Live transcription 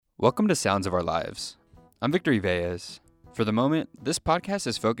Welcome to Sounds of Our Lives. I'm Victor Iveas. For the moment, this podcast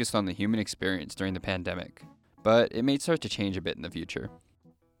is focused on the human experience during the pandemic, but it may start to change a bit in the future.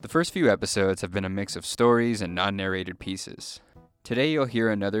 The first few episodes have been a mix of stories and non-narrated pieces. Today you'll hear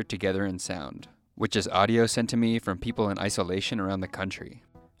another Together in Sound, which is audio sent to me from people in isolation around the country.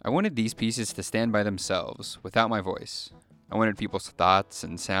 I wanted these pieces to stand by themselves, without my voice. I wanted people's thoughts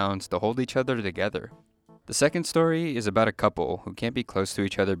and sounds to hold each other together. The second story is about a couple who can't be close to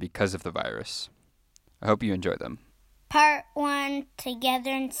each other because of the virus. I hope you enjoy them. Part 1, Together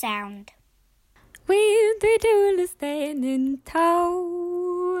in Sound. We three jewelers standing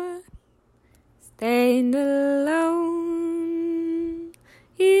tall, staying alone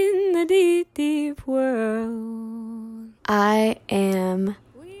in the deep, deep world. I am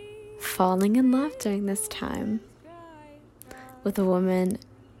falling in love during this time with a woman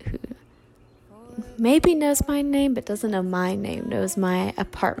who maybe knows my name but doesn't know my name, knows my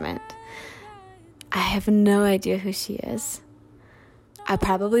apartment. I have no idea who she is. I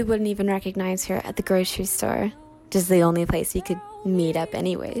probably wouldn't even recognize her at the grocery store, just the only place we could meet up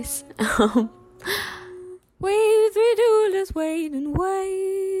anyways. We three jewelers wait and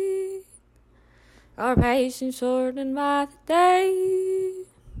wait, our patience shortened by the day.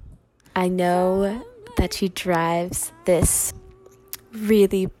 I know that she drives this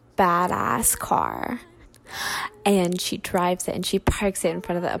really badass car, and she drives it and she parks it in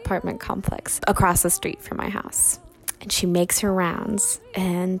front of the apartment complex across the street from my house, and she makes her rounds,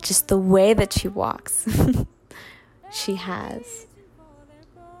 and just the way that she walks she has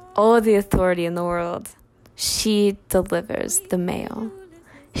all the authority in the world. She delivers the mail.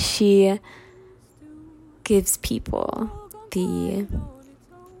 She gives people the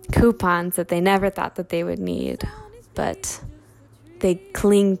coupons that they never thought that they would need, but they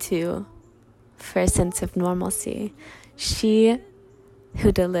cling to for a sense of normalcy. She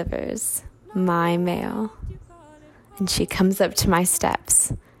who delivers my mail, and she comes up to my steps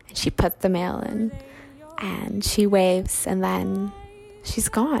and she puts the mail in and she waves, and then she's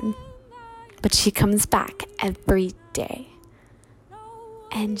gone. But she comes back every day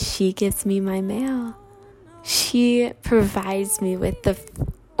and she gives me my mail. She provides me with the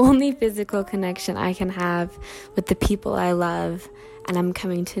only physical connection I can have with the people I love and I'm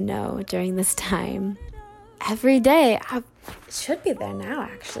coming to know during this time. Every day. I should be there now,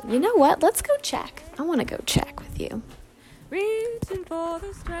 actually. You know what? Let's go check. I want to go check with you. Reaching for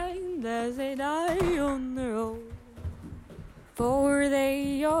the strength as they die on the road, for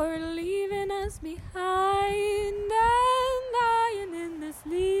they are leaving us behind and lying in the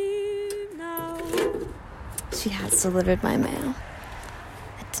sleep now. She has delivered my mail.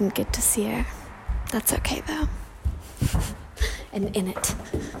 I didn't get to see her. That's okay, though. And in it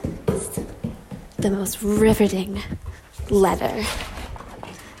is the most riveting letter,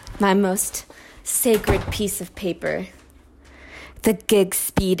 my most sacred piece of paper, the gig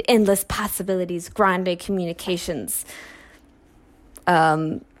speed, endless possibilities, grande communications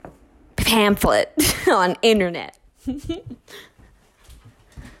pamphlet on internet.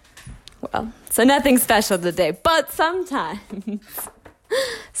 Well, so nothing special today, but sometimes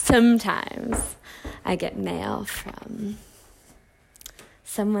I get mail from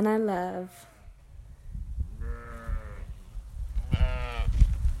someone I love.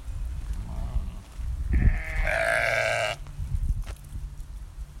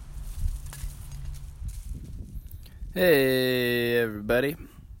 Hey everybody,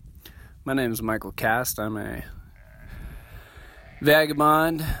 my name is Michael Cast. I'm a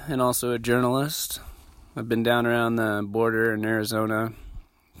vagabond and also a journalist. I've been down around the border in Arizona,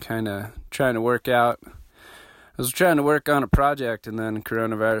 kind of trying to work out. I was trying to work on a project, and then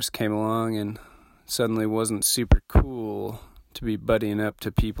coronavirus came along, and suddenly wasn't super cool to be buddying up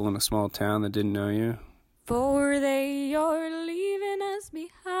to people in a small town that didn't know you. For they are leaving us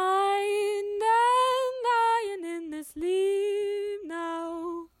behind and lying in the sleep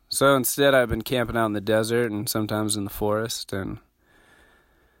now. So instead I've been camping out in the desert and sometimes in the forest, and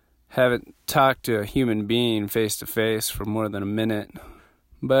haven't talked to a human being face to face for more than a minute.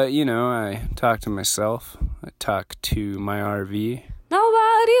 But, you know, I talk to myself. I talk to my RV.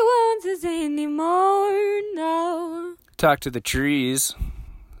 Nobody wants us anymore, no. Talk to the trees.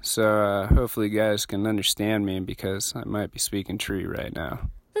 So hopefully you guys can understand me, because I might be speaking tree right now.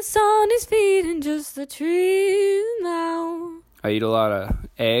 The sun is feeding just the trees now. I eat a lot of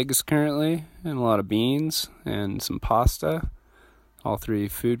eggs currently, and a lot of beans, and some pasta. All three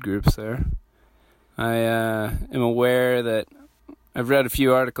food groups there. I am aware that I've read a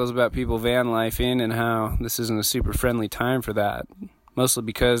few articles about people van lifing and how this isn't a super friendly time for that. Mostly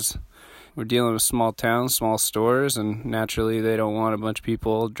because we're dealing with small towns, small stores, and naturally they don't want a bunch of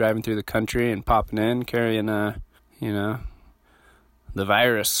people driving through the country and popping in, carrying, the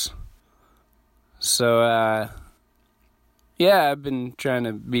virus. So, I've been trying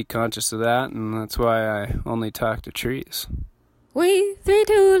to be conscious of that, and that's why I only talk to trees. We three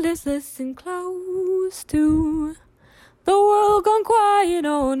let's listen close to the world gone quiet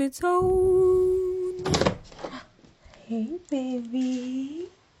on its own. Hey, baby.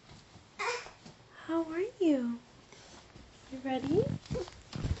 How are you? You ready?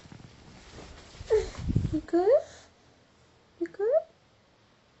 You good? You good?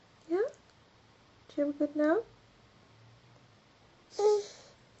 Yeah? Did you have a good nap?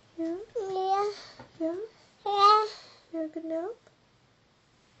 Yeah? Yeah. Yeah? Yeah. You had a good nap?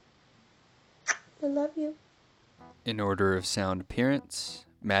 I love you. In order of sound appearance,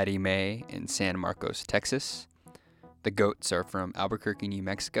 Maddie May in San Marcos, Texas. The goats are from Albuquerque, New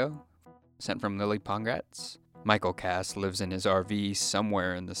Mexico, sent from Lily Pongratz. Michael Cass lives in his RV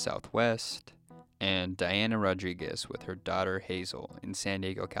somewhere in the Southwest. And Diana Rodriguez with her daughter Hazel in San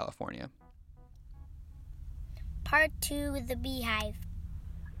Diego, California. Part 2, the beehive.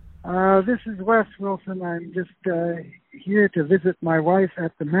 This is Wes Wilson. I'm just here to visit my wife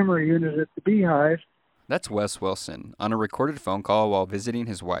at the memory unit at the Beehive. That's Wes Wilson on a recorded phone call while visiting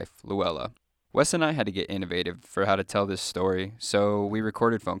his wife, Luella. Wes and I had to get innovative for how to tell this story, so we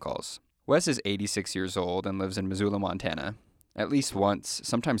recorded phone calls. Wes is 86 years old and lives in Missoula, Montana. At least once,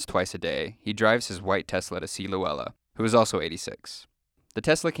 sometimes twice a day, he drives his white Tesla to see Luella, who is also 86. The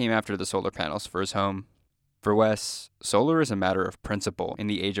Tesla came after the solar panels for his home. For Wes, solar is a matter of principle in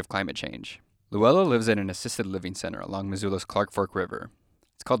the age of climate change. Luella lives in an assisted living center along Missoula's Clark Fork River.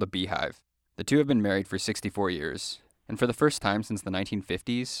 It's called the Beehive. The two have been married for 64 years, and for the first time since the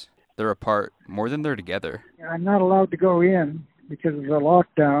 1950s, they're apart more than they're together. I'm not allowed to go in because of the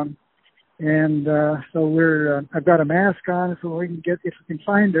lockdown, and so I've got a mask on so we can if we can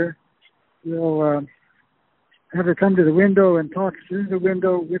find her, we'll have her come to the window and talk through the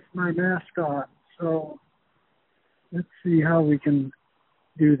window with my mask on. So let's see how we can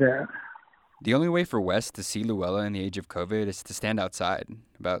do that. The only way for Wes to see Luella in the age of COVID is to stand outside,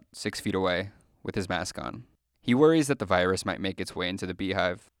 about 6 feet away, with his mask on. He worries that the virus might make its way into the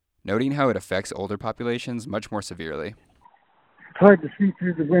Beehive, noting how it affects older populations much more severely. It's hard to see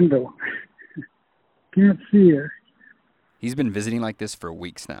through the window. Can't see her. He's been visiting like this for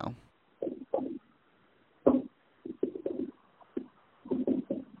weeks now.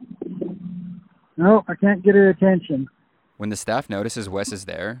 No, I can't get her attention. When the staff notices Wes is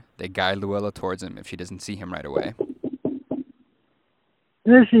there, they guide Luella towards him if she doesn't see him right away.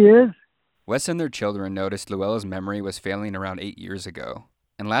 There she is. Wes and their children noticed Luella's memory was failing around 8 years ago.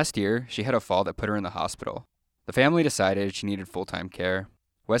 And last year, she had a fall that put her in the hospital. The family decided she needed full-time care.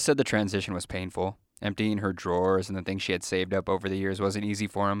 Wes said the transition was painful. Emptying her drawers and the things she had saved up over the years wasn't easy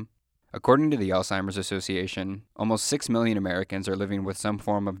for him. According to the Alzheimer's Association, almost 6 million Americans are living with some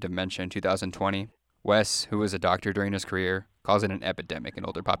form of dementia in 2020. Wes, who was a doctor during his career, calls it an epidemic in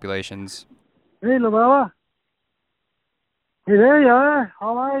older populations. Hey, Luella. Hey, there you are.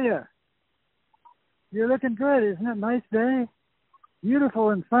 How are you? You're looking good. Isn't it a nice day?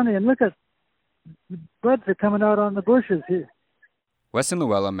 Beautiful and sunny. And look at the buds are coming out on the bushes here. Wes and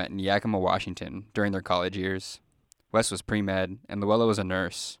Luella met in Yakima, Washington during their college years. Wes was pre-med, and Luella was a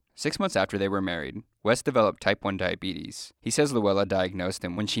nurse. 6 months after they were married, Wes developed type 1 diabetes. He says Luella diagnosed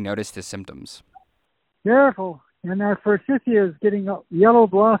him when she noticed his symptoms. Careful. And our forsythia is getting yellow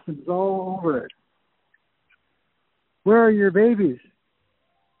blossoms all over it. Where are your babies?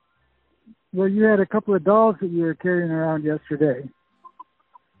 Well, you had a couple of dolls that you were carrying around yesterday.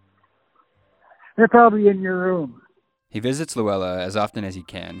 They're probably in your room. He visits Luella as often as he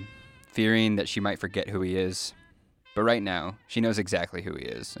can, fearing that she might forget who he is. But right now, she knows exactly who he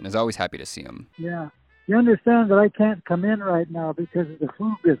is and is always happy to see him. Yeah. You understand that I can't come in right now because of the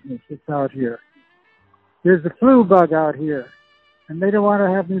flu business that's out here. There's a flu bug out here, and they don't want to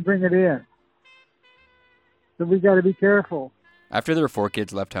have me bring it in. So we got to be careful. After their 4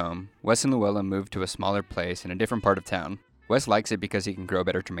 kids left home, Wes and Luella moved to a smaller place in a different part of town. Wes likes it because he can grow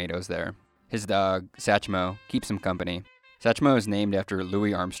better tomatoes there. His dog, Satchmo, keeps him company. Satchmo is named after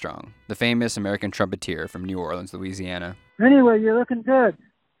Louis Armstrong, the famous American trumpeter from New Orleans, Louisiana. Anyway, you're looking good.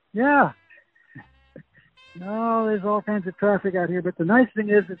 Yeah. No, there's all kinds of traffic out here, but the nice thing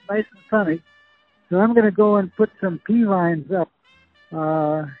is it's nice and sunny. So I'm going to go and put some pea vines up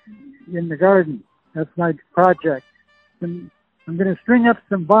in the garden. That's my project. And I'm going to string up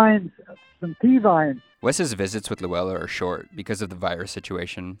some vines, some pea vines. Wes's visits with Luella are short because of the virus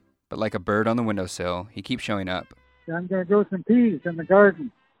situation, but like a bird on the windowsill, he keeps showing up. I'm going to grow some peas in the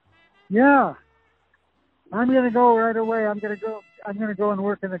garden. Yeah. I'm going to go right away. I'm going to go and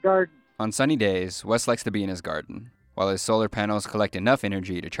work in the garden. On sunny days, Wes likes to be in his garden, while his solar panels collect enough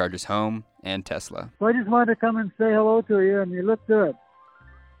energy to charge his home and Tesla. So I just wanted to come and say hello to you, and you look good.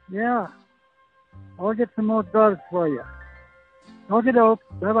 Yeah. I'll get some more gloves for you. Okay, dope.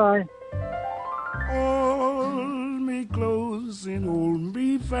 Bye-bye. Hold me close and hold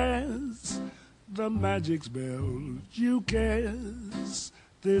me fast. The magic spell you cast.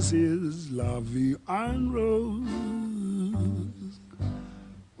 This is La Vie en Rose.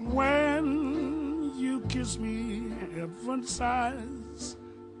 When you kiss me, heaven sighs,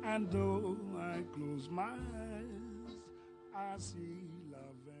 and though I close my eyes, I see